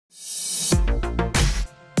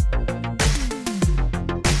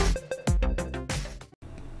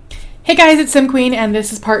Hey guys, it's Sim Queen, and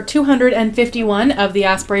this is part 251 of the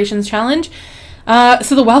Aspirations challenge.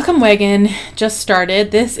 So the welcome wagon just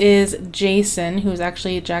started. This is Jason, who's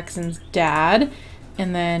actually Jackson's dad,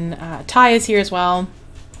 and then Ty is here as well.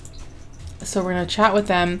 So we're gonna chat with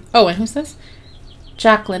them. Oh, and who's this?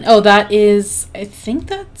 Jacqueline. Oh, that is, I think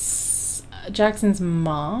that's Jackson's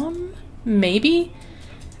mom, maybe?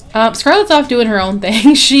 Scarlett's off doing her own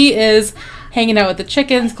thing. She is hanging out with the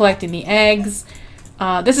chickens, collecting the eggs.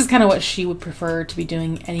 This is kind of what she would prefer to be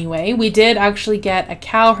doing anyway. We did actually get a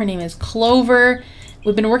cow. Her name is Clover.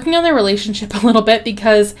 We've been working on their relationship a little bit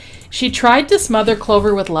because she tried to smother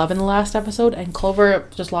Clover with love in the last episode, and Clover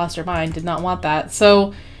just lost her mind, did not want that.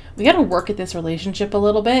 So we got to work at this relationship a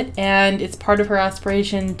little bit, and it's part of her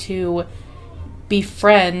aspiration to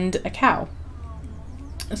befriend a cow.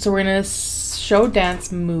 So we're going to show,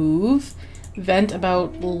 dance, move, vent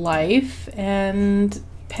about life, and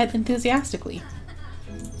pet enthusiastically.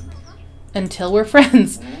 Until we're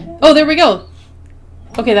friends. Oh, there we go.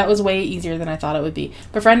 Okay, that was way easier than I thought it would be.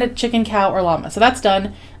 Befriend a chicken, cow, or llama. So that's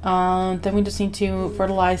done. Then we just need to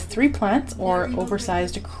fertilize 3 plants or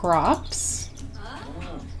oversized crops.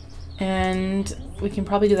 And we can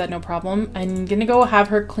probably do that no problem. I'm gonna go have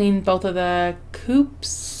her clean both of the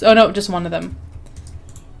coops. Oh no, just one of them.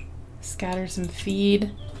 Scatter some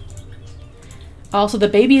feed. Also, the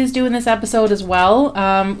baby is due in this episode as well.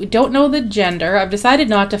 We don't know the gender. I've decided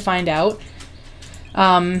not to find out.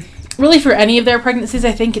 Really, for any of their pregnancies,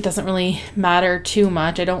 I think it doesn't really matter too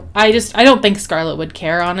much. I don't think Scarlett would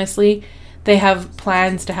care, honestly. They have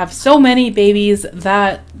plans to have so many babies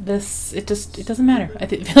that it doesn't matter. I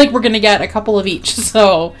feel like we're gonna get a couple of each,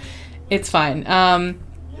 so it's fine.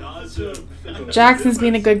 Jackson's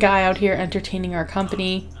being a good guy out here, entertaining our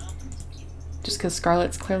company. Just because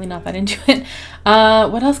Scarlett's clearly not that into it.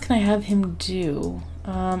 What else can I have him do?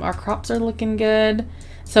 Our crops are looking good.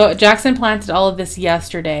 So Jackson planted all of this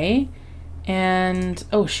yesterday. And,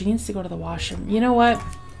 oh, she needs to go to the washroom. You know what?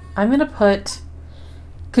 I'm going to put...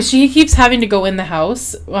 Because she keeps having to go in the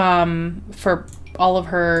house for all of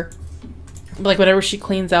her... Like, whenever she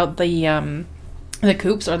cleans out the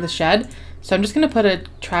coops or the shed. So I'm just going to put a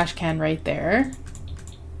trash can right there.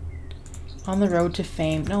 On the road to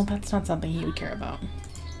fame. No, that's not something he would care about.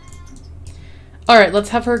 Alright, let's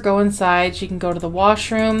have her go inside. She can go to the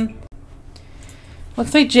washroom.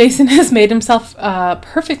 Looks like Jason has made himself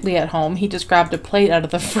perfectly at home. He just grabbed a plate out of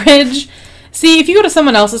the fridge. See, if you go to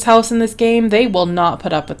someone else's house in this game, they will not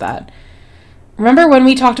put up with that. Remember when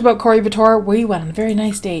we talked about Cory Vitor? We went on a very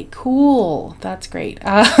nice date. Cool. That's great.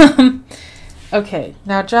 Okay,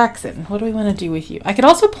 now Jackson, what do we want to do with you? I could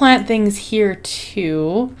also plant things here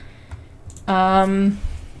too.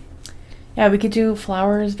 Yeah, we could do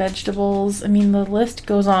flowers, vegetables. I mean, the list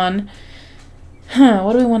goes on.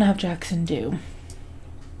 What do we want to have Jackson do?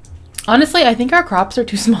 Honestly, I think our crops are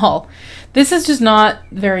too small. This is just not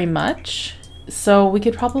very much. So we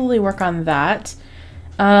could probably work on that.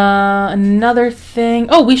 Another thing.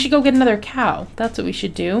 Oh, we should go get another cow. That's what we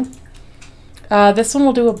should do. This one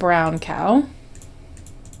will do a brown cow.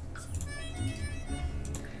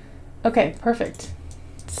 Okay, perfect.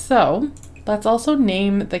 So... let's also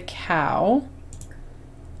name the cow.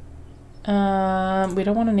 We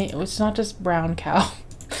don't want to name... it's not just brown cow.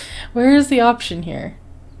 Where is the option here?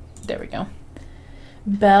 There we go.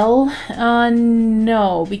 Belle?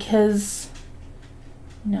 No, because...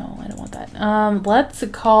 no, I don't want that. Let's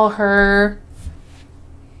call her...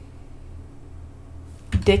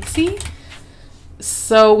 Dixie?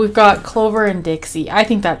 So we've got Clover and Dixie. I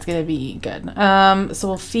think that's going to be good. So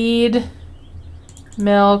we'll feed...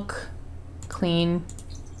 milk... clean.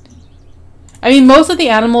 I mean, most of the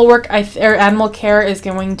animal work or animal care is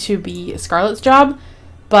going to be Scarlett's job,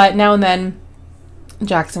 but now and then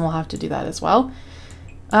Jackson will have to do that as well.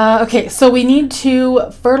 Okay, so we need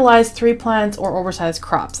to fertilize 3 plants or oversized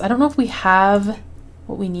crops. I don't know if we have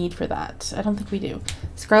what we need for that. I don't think we do.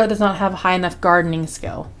 Scarlett does not have high enough gardening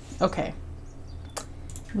skill. Okay.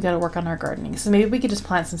 We got to work on our gardening. So maybe we could just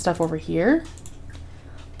plant some stuff over here.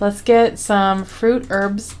 Let's get some fruit,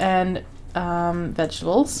 herbs, and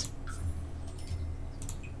vegetables.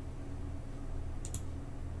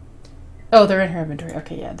 Oh, they're in her inventory.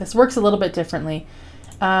 Okay, yeah. This works a little bit differently.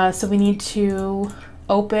 So we need to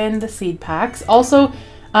open the seed packs. Also,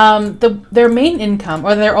 their main income,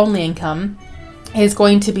 or their only income, is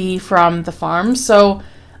going to be from the farm. So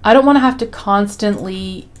I don't want to have to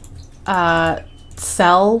constantly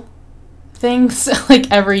sell things like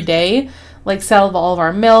every day. Like sell all of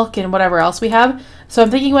our milk and whatever else we have. So I'm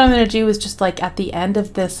thinking what I'm going to do is just like at the end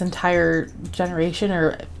of this entire generation,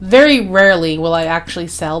 or very rarely will I actually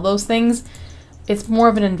sell those things. It's more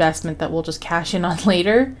of an investment that we'll just cash in on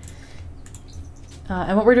later.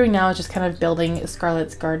 And what we're doing now is just kind of building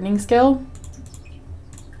Scarlet's gardening skill.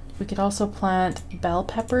 We could also plant bell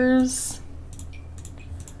peppers.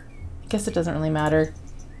 I guess it doesn't really matter.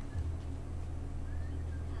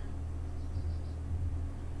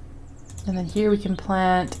 And then here we can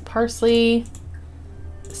plant parsley,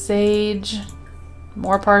 sage,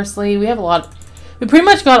 more parsley. We have a lot. We pretty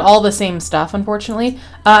much got all the same stuff, unfortunately.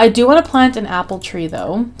 I do want to plant an apple tree,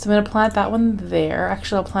 though. So I'm going to plant that one there.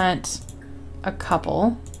 Actually, I'll plant a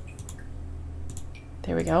couple.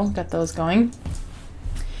 There we go. Got those going.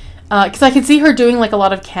 Because I can see her doing like a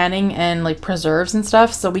lot of canning and like preserves and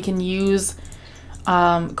stuff. So we can use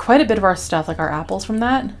quite a bit of our stuff, like our apples from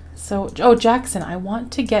that. So, oh, Jackson, I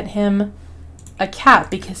want to get him a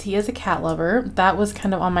cat because he is a cat lover. That was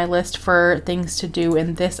kind of on my list for things to do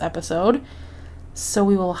in this episode. So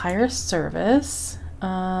we will hire a service,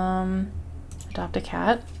 adopt a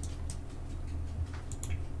cat.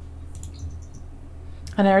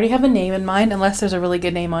 And I already have a name in mind, unless there's a really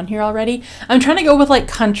good name on here already. I'm trying to go with like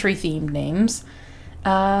country themed names.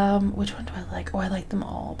 Which one do I like? Oh, I like them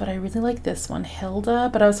all, but I really like this one, Hilda,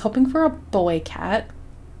 but I was hoping for a boy cat.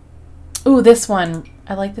 Ooh, this one.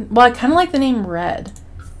 I like the, well, I kind of like the name Red.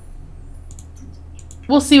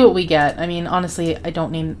 We'll see what we get. I mean, honestly, I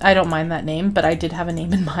don't mind that name, but I did have a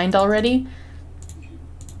name in mind already.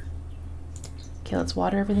 Okay, let's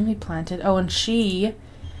water everything we planted. Oh, and she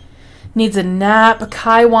needs a nap.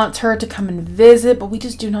 Kai wants her to come and visit, but we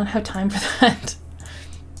just do not have time for that.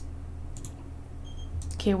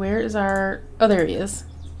 Okay, where is our... Oh, there he is.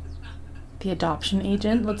 The adoption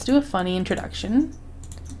agent. Let's do a funny introduction.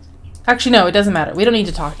 Actually, no, it doesn't matter. We don't need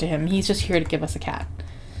to talk to him. He's just here to give us a cat.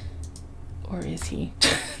 Or is he?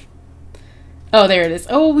 Oh, there it is.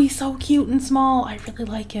 Oh, he's so cute and small. I really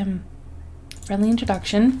like him. Friendly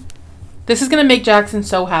introduction. This is going to make Jackson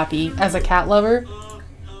so happy as a cat lover.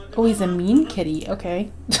 Oh, he's a mean kitty.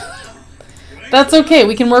 Okay. That's okay.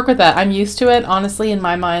 We can work with that. I'm used to it. Honestly, in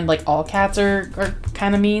my mind, like all cats are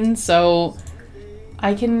kind of mean. So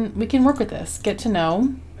we can work with this. Get to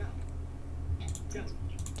know.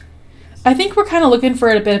 I think we're kind of looking for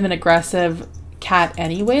a bit of an aggressive cat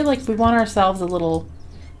anyway. Like we want ourselves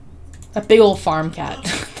a big old farm cat.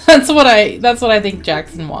 That's what I think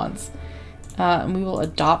Jackson wants. And we will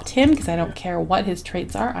adopt him because I don't care what his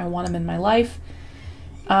traits are. I want him in my life.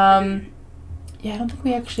 Yeah, I don't think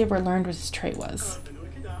we actually ever learned what his trait was.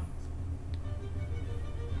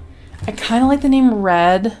 I kind of like the name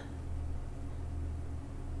Red.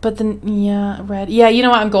 But then, yeah, Red. Yeah, you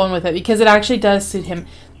know what? I'm going with it because it actually does suit him.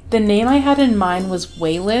 The name I had in mind was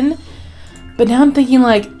Waylon. But now I'm thinking,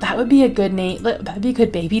 like, that would be a good name. That would be a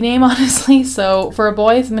good baby name, honestly. So, for a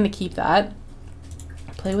boy, I'm going to keep that.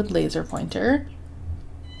 Play with laser pointer.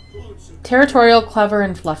 Territorial, clever,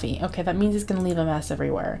 and fluffy. Okay, that means he's going to leave a mess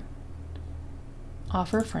everywhere.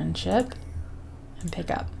 Offer friendship. And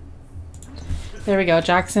pick up. There we go.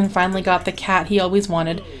 Jackson finally got the cat he always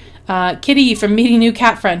wanted. Kitty from meeting new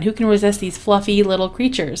cat friend. Who can resist these fluffy little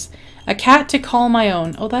creatures? A cat to call my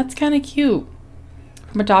own. Oh, that's kind of cute.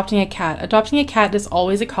 From adopting a cat. Adopting a cat is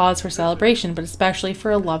always a cause for celebration, but especially for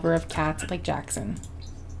a lover of cats like Jackson.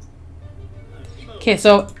 Okay,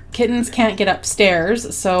 so kittens can't get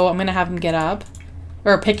upstairs, so I'm going to have him get up.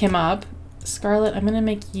 Or pick him up. Scarlet, I'm going to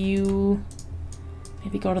make you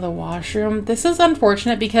maybe go to the washroom. This is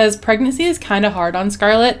unfortunate because pregnancy is kind of hard on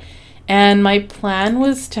Scarlet, and my plan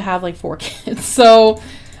was to have like 4 kids, so,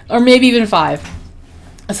 or maybe even 5.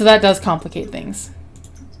 So that does complicate things.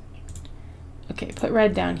 Okay, put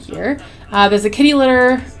Red down here. There's a kitty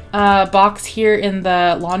litter box here in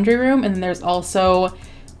the laundry room, and then there's also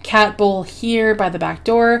cat bowl here by the back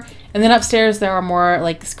door. And then upstairs there are more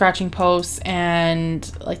like scratching posts and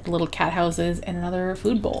like little cat houses and another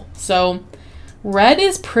food bowl. So Red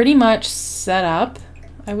is pretty much set up,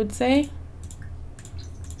 I would say.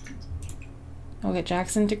 I'll get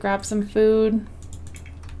Jackson to grab some food.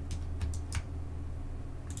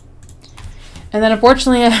 And then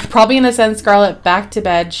unfortunately, I'm probably going to send Scarlet back to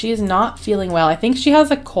bed. She is not feeling well. I think she has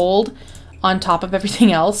a cold on top of everything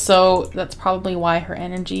else. So that's probably why her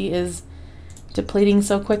energy is depleting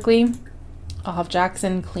so quickly. I'll have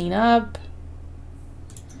Jackson clean up.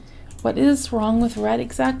 What is wrong with Red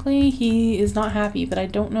exactly? He is not happy, but I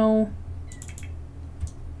don't know.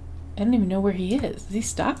 I don't even know where he is. Is he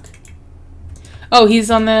stuck? Oh, he's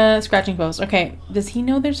on the scratching post. Okay. Does he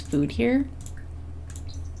know there's food here?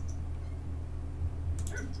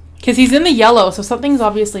 Because he's in the yellow, so something's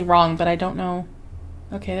obviously wrong, but I don't know.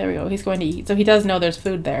 Okay, there we go. He's going to eat. So he does know there's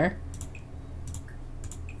food there.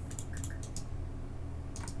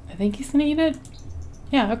 I think he's going to eat it.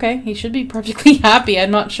 Yeah, okay. He should be perfectly happy.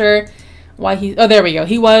 I'm not sure why he... Oh, there we go.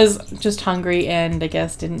 He was just hungry and I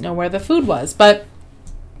guess didn't know where the food was. But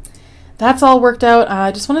that's all worked out.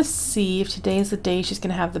 I just want to see if today's the day she's going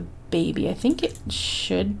to have the baby. I think it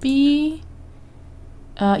should be.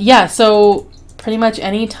 Yeah, so pretty much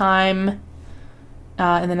any time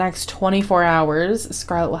in the next 24 hours,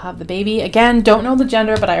 Scarlett will have the baby. Again, don't know the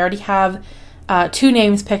gender, but I already have 2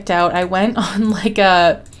 names picked out. I went on like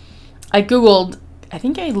I Googled, I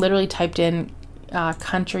think I literally typed in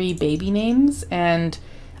country baby names, and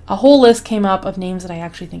a whole list came up of names that I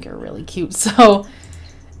actually think are really cute. So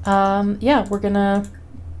yeah,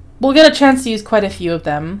 we'll get a chance to use quite a few of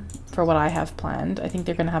them for what I have planned. I think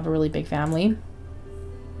they're gonna have a really big family.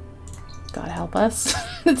 God help us.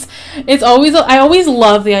 it's always, I always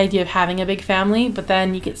love the idea of having a big family, but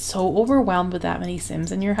then you get so overwhelmed with that many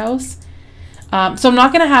Sims in your house. So I'm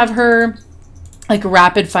not gonna have her like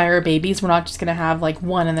rapid fire babies. We're not just gonna have like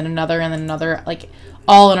one and then another, like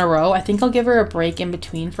all in a row. I think I'll give her a break in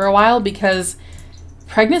between for a while because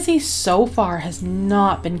pregnancy so far has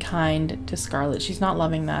not been kind to Scarlett. She's not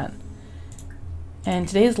loving that. And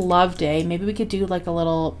today is love day. Maybe we could do like a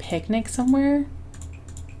little picnic somewhere.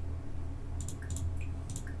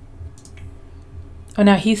 Oh,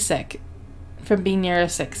 now he's sick from being near a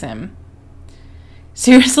sick Sim.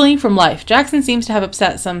 Seriously, from life. Jackson seems to have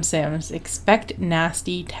upset some Sims. Expect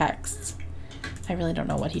nasty texts. I really don't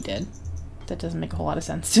know what he did. That doesn't make a whole lot of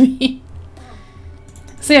sense to me.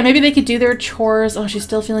 So yeah, maybe they could do their chores. Oh, she's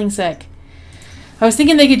still feeling sick. I was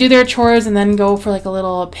thinking they could do their chores and then go for like a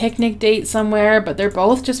little picnic date somewhere, but they're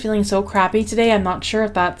both just feeling so crappy today. I'm not sure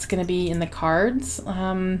if that's going to be in the cards.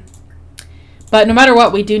 But no matter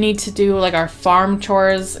what, we do need to do like our farm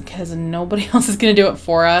chores because nobody else is going to do it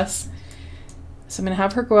for us. So I'm going to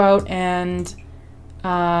have her go out and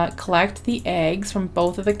collect the eggs from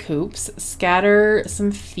both of the coops, scatter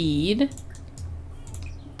some feed,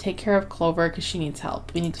 take care of Clover because she needs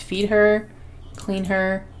help. We need to feed her, clean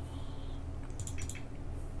her.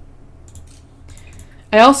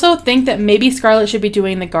 I also think that maybe Scarlett should be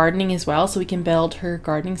doing the gardening as well so we can build her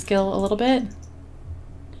gardening skill a little bit.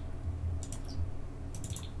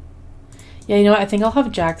 Yeah, you know what? I think I'll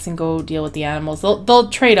have Jackson go deal with the animals. They'll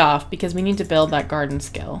trade off because we need to build that garden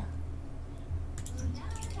skill.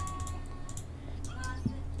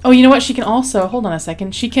 Oh, you know what? She can also... Hold on a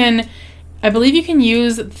second. She can... I believe you can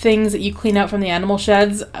use things that you clean out from the animal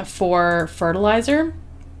sheds for fertilizer.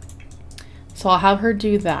 So I'll have her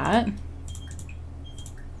do that.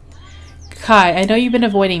 Kai, I know you've been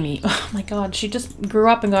avoiding me. Oh my god, she just grew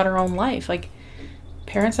up and got her own life. Like,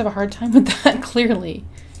 parents have a hard time with that, clearly.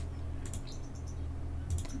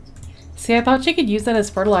 See, I thought she could use that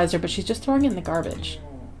as fertilizer, but she's just throwing it in the garbage.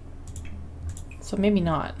 So maybe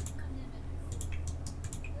not.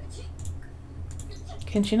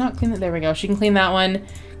 Can she not clean it? There we go. She can clean that one.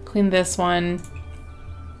 Clean this one.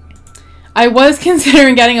 I was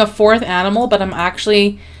considering getting a 4th animal, but I'm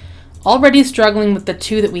actually already struggling with the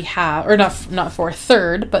 2 that we have. Or not 4th,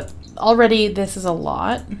 3rd, but already this is a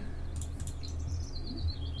lot.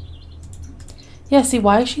 Yeah, see,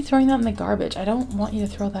 why is she throwing that in the garbage? I don't want you to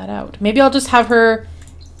throw that out. Maybe I'll just have her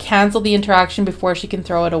cancel the interaction before she can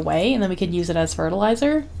throw it away, and then we can use it as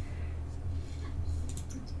fertilizer.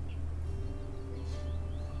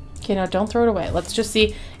 Okay, now don't throw it away. Let's just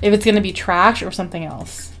see if it's going to be trash or something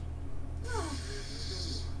else.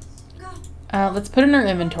 Let's put it in our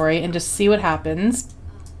inventory and just see what happens.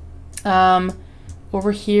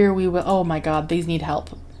 Over here we will... Oh my god, these need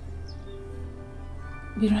help.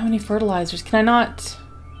 We don't have any fertilizers. Can I not...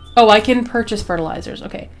 Oh, I can purchase fertilizers.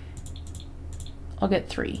 Okay. I'll get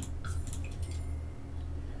 3.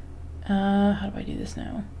 How do I do this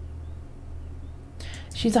now?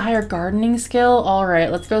 She's a higher gardening skill.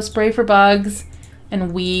 Alright, let's go spray for bugs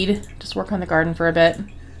and weed. Just work on the garden for a bit.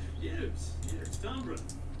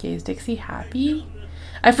 Okay, is Dixie happy?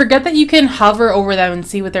 I forget that you can hover over them and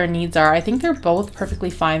see what their needs are. I think they're both perfectly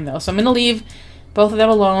fine though. So I'm going to leave both of them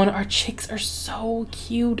alone. Our chicks are so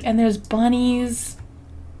cute. And there's bunnies.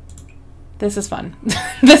 This is fun.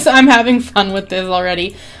 I'm having fun with this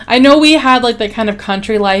already. I know we had like the kind of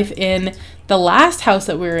country life in the last house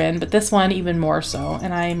that we were in, but this one even more so.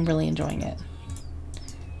 And I'm really enjoying it.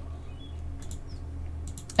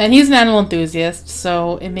 And he's an animal enthusiast,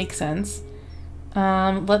 so it makes sense.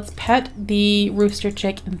 Let's pet the rooster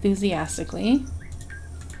chick enthusiastically.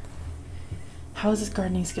 How is this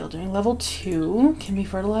gardening skill doing? Level 2. Can we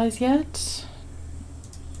fertilize yet?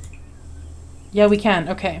 Yeah, we can.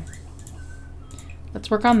 Okay. Let's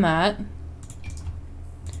work on that.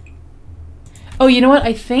 Oh, you know what?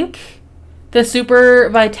 I think the Super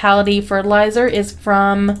Vitality fertilizer is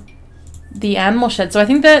from the animal shed. So I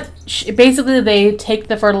think that basically they take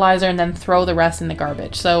the fertilizer and then throw the rest in the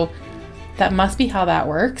garbage. So that must be how that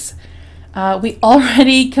works. We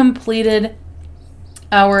already completed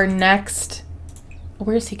our next...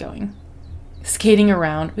 Where is he going? Skating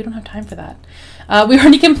around. We don't have time for that. We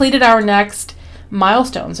already completed our next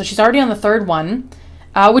milestone. So she's already on the third one,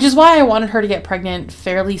 which is why I wanted her to get pregnant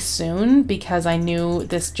fairly soon, because I knew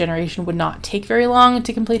this generation would not take very long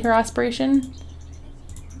to complete her aspiration.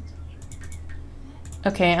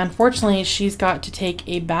 Okay, unfortunately, she's got to take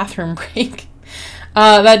a bathroom break.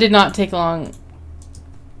 That did not take long.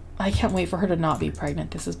 I can't wait for her to not be pregnant.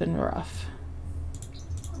 This has been rough.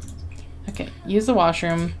 Okay, use the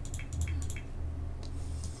washroom.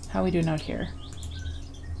 How are we doing out here?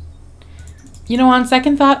 You know, on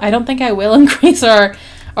second thought, I don't think I will increase our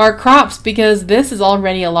crops, because this is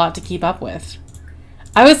already a lot to keep up with.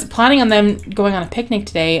 I was planning on them going on a picnic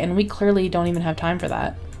today, and we clearly don't even have time for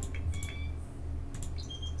that.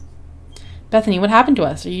 Bethany, what happened to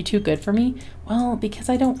us? Are you too good for me? Well, because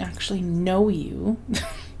I don't actually know you.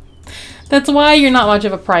 That's why you're not much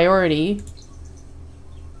of a priority.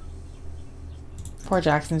 Poor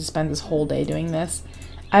Jackson just spends his whole day doing this.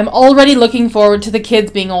 I'm already looking forward to the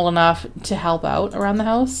kids being old enough to help out around the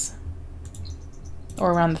house.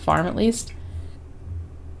 Or around the farm, at least.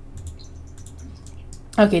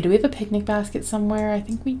 Okay, do we have a picnic basket somewhere? I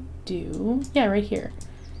think we do. Yeah, right here.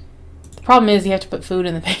 The problem is you have to put food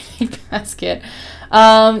in the picnic basket.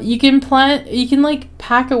 You can like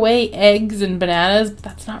pack away eggs and bananas, but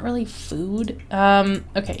that's not really food.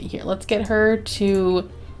 Okay, here, let's get her to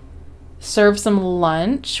serve some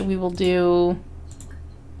lunch. We will do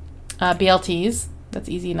BLTs. That's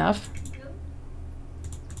easy enough.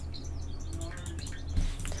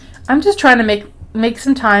 I'm just trying to make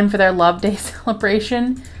some time for their Love Day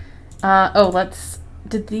celebration.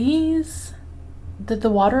 Did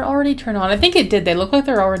the water already turn on? I think it did. They look like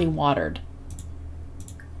they're already watered.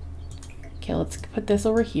 Okay, let's put this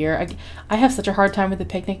over here. I have such a hard time with the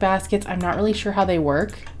picnic baskets. I'm not really sure how they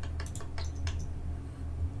work.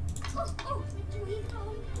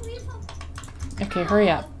 Okay,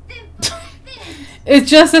 hurry up. It's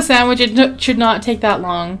just a sandwich. It should not take that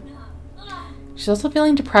long. She's also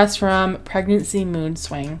feeling depressed from pregnancy mood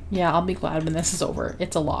swing. Yeah, I'll be glad when this is over.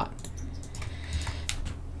 It's a lot.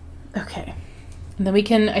 Okay. And then we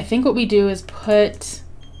can, I think what we do is put...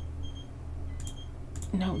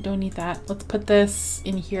 No, don't need that. Let's put this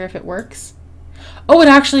in here if it works. Oh, it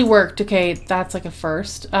actually worked. Okay, that's like a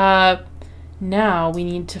first. Now we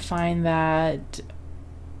need to find that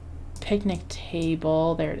picnic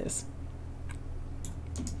table. There it is.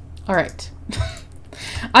 All right.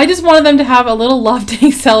 I just wanted them to have a little Love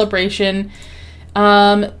Day celebration.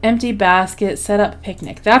 Empty basket, set up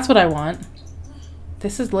picnic. That's what I want.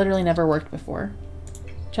 This has literally never worked before.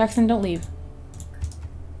 Jackson, don't leave.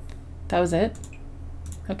 That was it?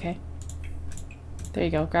 Okay. There you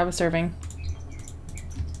go. Grab a serving.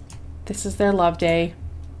 This is their Love Day.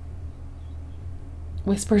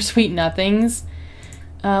 Whisper sweet nothings.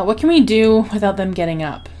 What can we do without them getting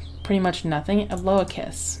up? Pretty much nothing. Blow a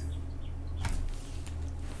kiss.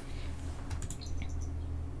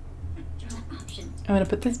 I'm gonna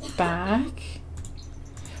put this back.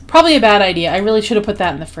 Probably a bad idea. I really should have put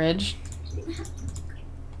that in the fridge.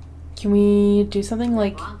 Can we do something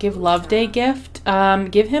like give Love Day gift?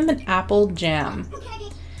 Give him an apple jam.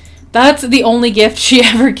 That's the only gift she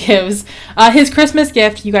ever gives. His Christmas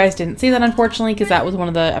gift, you guys didn't see that unfortunately because that was one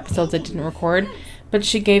of the episodes I didn't record. But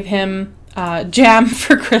she gave him jam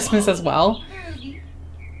for Christmas as well.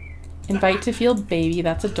 Invite to feel baby.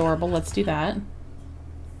 That's adorable. Let's do that.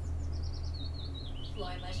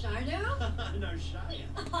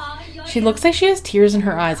 She looks like she has tears in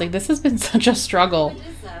her eyes. Like, this has been such a struggle.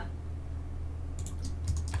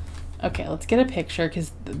 Okay, let's get a picture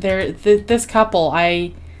because this couple,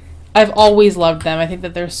 I've always loved them. I think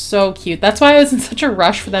that they're so cute. That's why I was in such a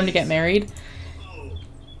rush for them to get married.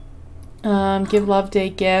 Give Love Day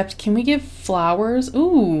gift. Can we give flowers?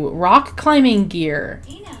 Ooh, rock climbing gear.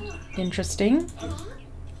 Interesting.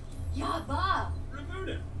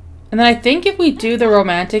 And then I think if we do the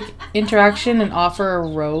romantic interaction and offer a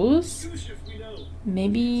rose,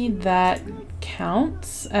 maybe that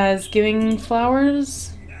counts as giving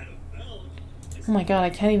flowers. Oh my god, I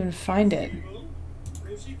can't even find it.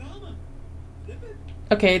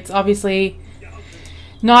 Okay, it's obviously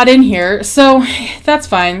not in here, so that's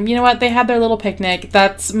fine. You know what? They had their little picnic.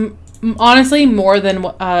 That's honestly more than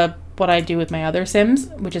what I do with my other Sims,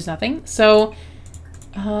 which is nothing. So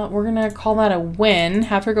we're gonna call that a win.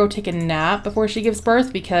 Have her go take a nap before she gives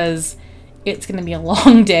birth because it's gonna be a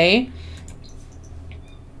long day.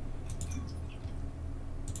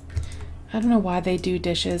 I don't know why they do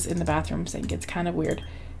dishes in the bathroom sink. It's kind of weird.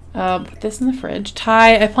 Put this in the fridge.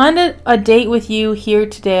 Ty, I planned a date with you here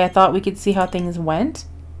today. I thought we could see how things went.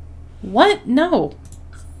 What? No.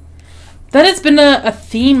 That has been a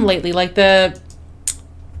theme lately. Like the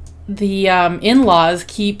in-laws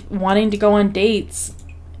keep wanting to go on dates.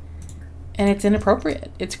 And it's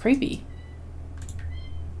inappropriate. It's creepy.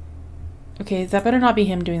 Okay, that better not be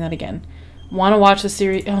him doing that again. Want to watch the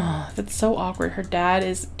series? Oh, that's so awkward. Her dad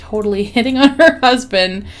is totally hitting on her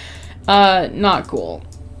husband. Not cool.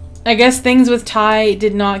 I guess things with Ty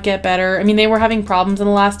did not get better. I mean, they were having problems in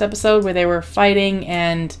the last episode where they were fighting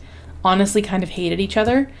and honestly kind of hated each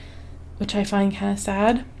other, which I find kind of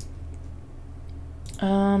sad.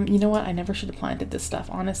 You know what? I never should have planted this stuff,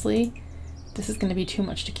 honestly. This is going to be too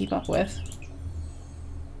much to keep up with.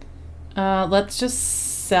 Let's just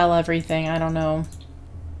sell everything. I don't know.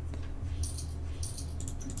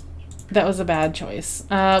 That was a bad choice.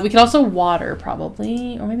 We could also water,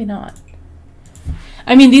 probably. Or maybe not.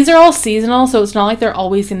 I mean, these are all seasonal, so it's not like they're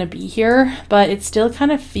always going to be here. But it still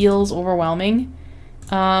kind of feels overwhelming.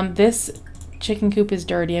 This chicken coop is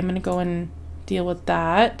dirty. I'm going to go and deal with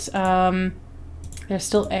that. There's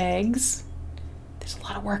still eggs. There's a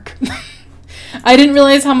lot of work. I didn't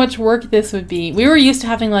realize how much work this would be. We were used to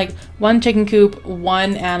having like one chicken coop,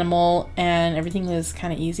 one animal, and everything was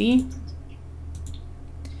kind of easy.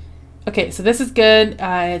 Okay, so this is good.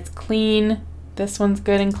 It's clean. This one's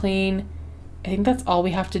good and clean. I think that's all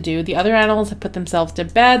we have to do. The other animals have put themselves to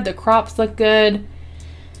bed. The crops look good.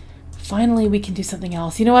 Finally, we can do something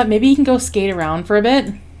else. You know what? Maybe you can go skate around for a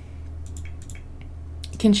bit.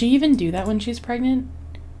 Can she even do that when she's pregnant?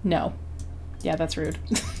 No. Yeah, that's rude.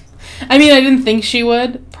 I mean, I didn't think she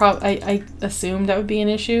would. I assumed that would be an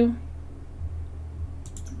issue.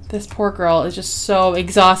 This poor girl is just so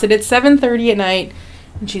exhausted. It's 7:30 at night.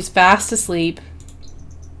 And she's fast asleep.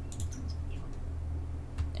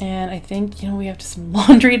 And I think, you know, we have some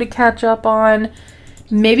laundry to catch up on.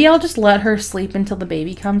 Maybe I'll just let her sleep until the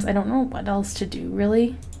baby comes. I don't know what else to do,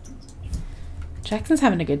 really. Jackson's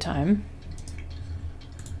having a good time.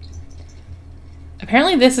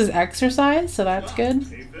 Apparently this is exercise, so that's good.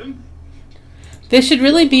 This should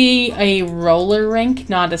really be a roller rink,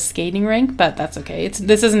 not a skating rink, but that's okay.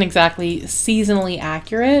 This isn't exactly seasonally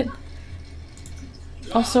accurate.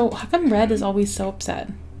 Also, how come Red is always so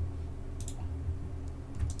upset?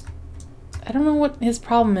 I don't know what his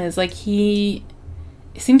problem is. Like, he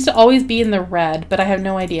seems to always be in the red, but I have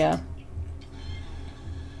no idea.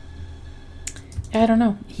 I don't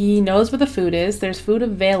know. He knows where the food is. There's food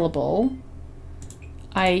available.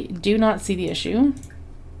 I do not see the issue.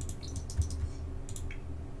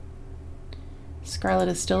 Scarlet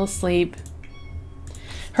is still asleep.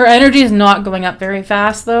 Her energy is not going up very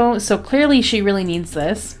fast, though, so clearly she really needs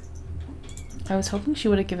this. I was hoping she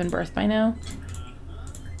would have given birth by now.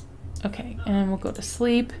 Okay, and we'll go to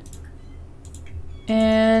sleep.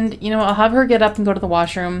 And, you know, I'll have her get up and go to the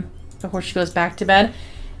washroom before she goes back to bed.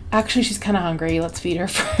 Actually, she's kind of hungry. Let's feed her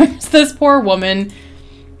first. This poor woman.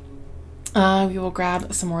 We will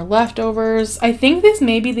grab some more leftovers. I think this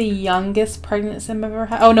may be the youngest pregnant sim I've ever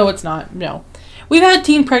had. Oh, no, it's not. No. We've had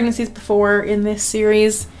teen pregnancies before in this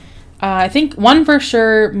series. I think one for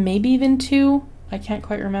sure, maybe even two. I can't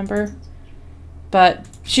quite remember. But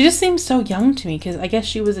she just seems so young to me because I guess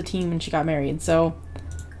she was a teen when she got married. So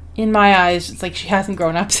in my eyes, it's like she hasn't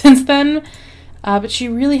grown up since then. But she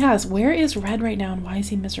really has. Where is Red right now and why is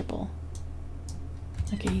he miserable?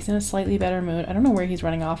 Okay, he's in a slightly better mood. I don't know where he's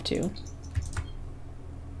running off to.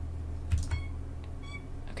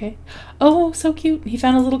 Okay. Oh, so cute. He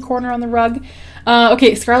found a little corner on the rug.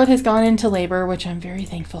 Okay, Scarlet has gone into labor, which I'm very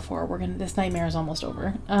thankful for. This nightmare is almost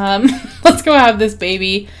over. Let's go have this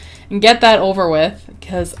baby and get that over with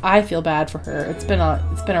because I feel bad for her. It's been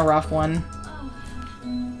a rough one.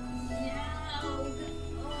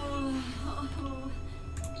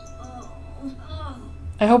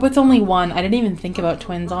 I hope it's only one. I didn't even think about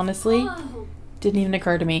twins, honestly. Didn't even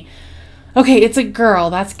occur to me. Okay, it's a girl.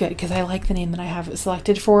 That's good because I like the name that I have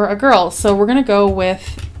selected for a girl. So we're going to go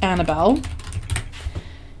with Annabelle.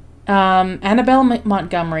 Annabelle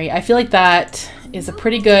Montgomery. I feel like that is a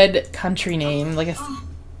pretty good country name. Like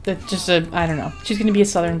I don't know. She's going to be a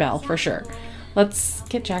Southern Belle for sure. Let's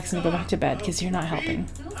get Jackson to go back to bed because you're not helping.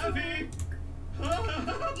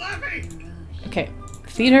 Okay,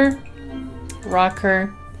 feed her, rock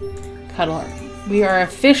her, cuddle her. We are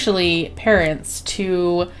officially parents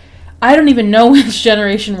to... I don't even know which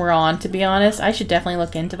generation we're on, to be honest. I should definitely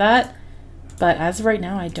look into that. But as of right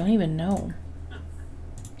now, I don't even know.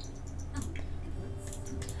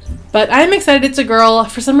 But I'm excited it's a girl.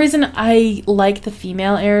 For some reason, I like the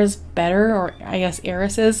female heirs better, or I guess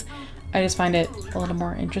heiresses. I just find it a little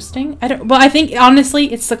more interesting. I think,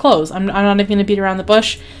 honestly, it's the clothes. I'm not even going to beat around the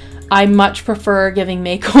bush. I much prefer giving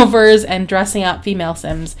makeovers and dressing up female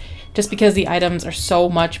Sims just because the items are so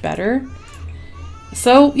much better.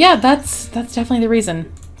 So, yeah, that's definitely the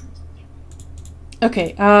reason.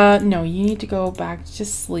 Okay, no, you need to go back to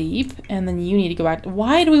sleep, and then you need to go back.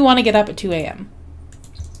 Why do we want to get up at 2 a.m.?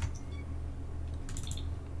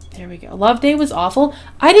 There we go. Love Day was awful.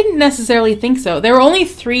 I didn't necessarily think so. There were only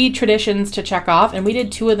 3 traditions to check off, and we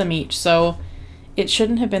did 2 of them each, so it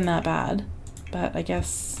shouldn't have been that bad. But I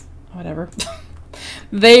guess, whatever.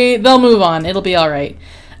 They'll move on. It'll be all right.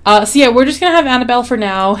 So yeah, we're just gonna have Annabelle for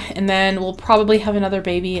now, and then we'll probably have another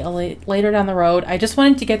baby later down the road. I just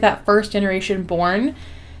wanted to get that first generation born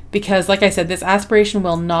because, like I said, this aspiration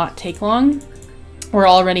will not take long. We're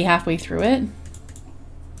already halfway through it.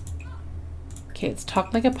 Okay, it's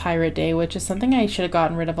Talk Like a Pirate Day, which is something I should have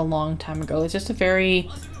gotten rid of a long time ago. It's just a very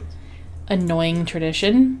annoying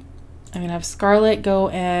tradition. I'm gonna have Scarlett go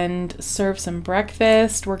and serve some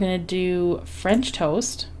breakfast. We're gonna do French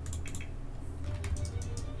toast.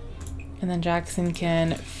 And then Jackson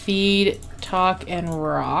can feed, talk, and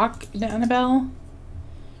rock Annabelle.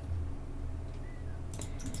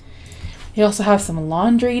 You also have some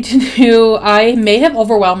laundry to do. I may have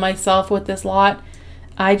overwhelmed myself with this lot.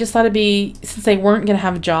 I just thought it'd be, since they weren't going to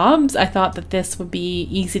have jobs, I thought that this would be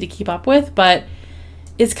easy to keep up with, but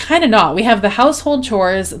it's kind of not. We have the household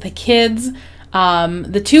chores, the kids,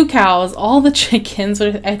 the 2 cows, all the chickens.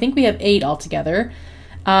 I think we have 8 altogether.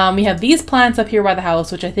 We have these plants up here by the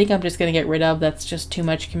house, which I think I'm just going to get rid of. That's just too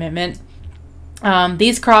much commitment.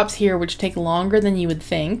 These crops here, which take longer than you would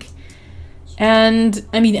think. And,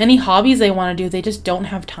 I mean, any hobbies they want to do, they just don't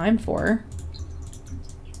have time for.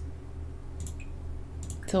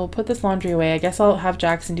 So we'll put this laundry away. I guess I'll have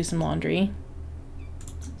Jackson do some laundry.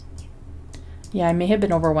 Yeah, I may have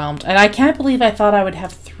been overwhelmed. And I can't believe I thought I would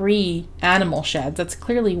have 3 animal sheds. That's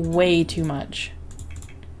clearly way too much.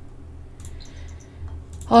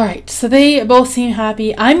 Alright, so they both seem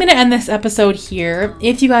happy. I'm going to end this episode here.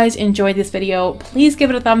 If you guys enjoyed this video, please give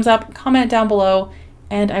it a thumbs up, comment down below,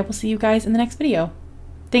 and I will see you guys in the next video.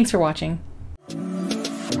 Thanks for watching.